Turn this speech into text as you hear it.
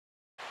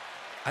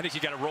I think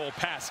you got to roll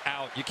pass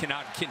out. You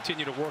cannot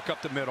continue to work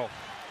up the middle.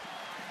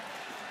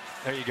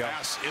 There you go.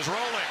 Pass is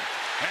rolling,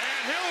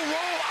 and he'll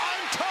roll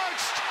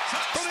untouched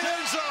for the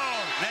end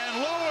zone, and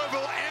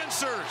Louisville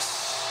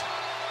answers.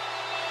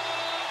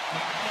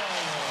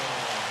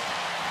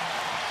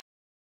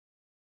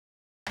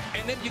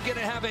 And then you're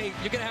gonna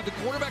have the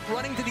quarterback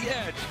running to the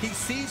edge. He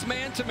sees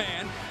man to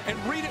man and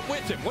read it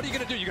with him. What are you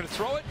gonna do? You're gonna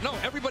throw it? No,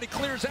 everybody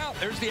clears out.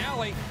 There's the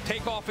alley.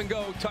 Take off and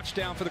go.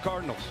 Touchdown for the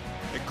Cardinals.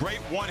 A great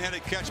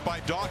one-handed catch by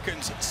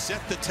Dawkins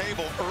set the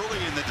table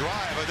early in the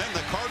drive, and then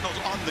the Cardinals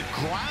on the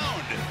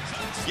ground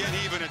get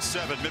even at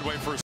 7 midway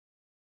first.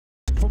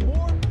 For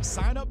more,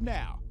 sign up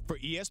now for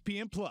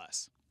ESPN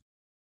Plus.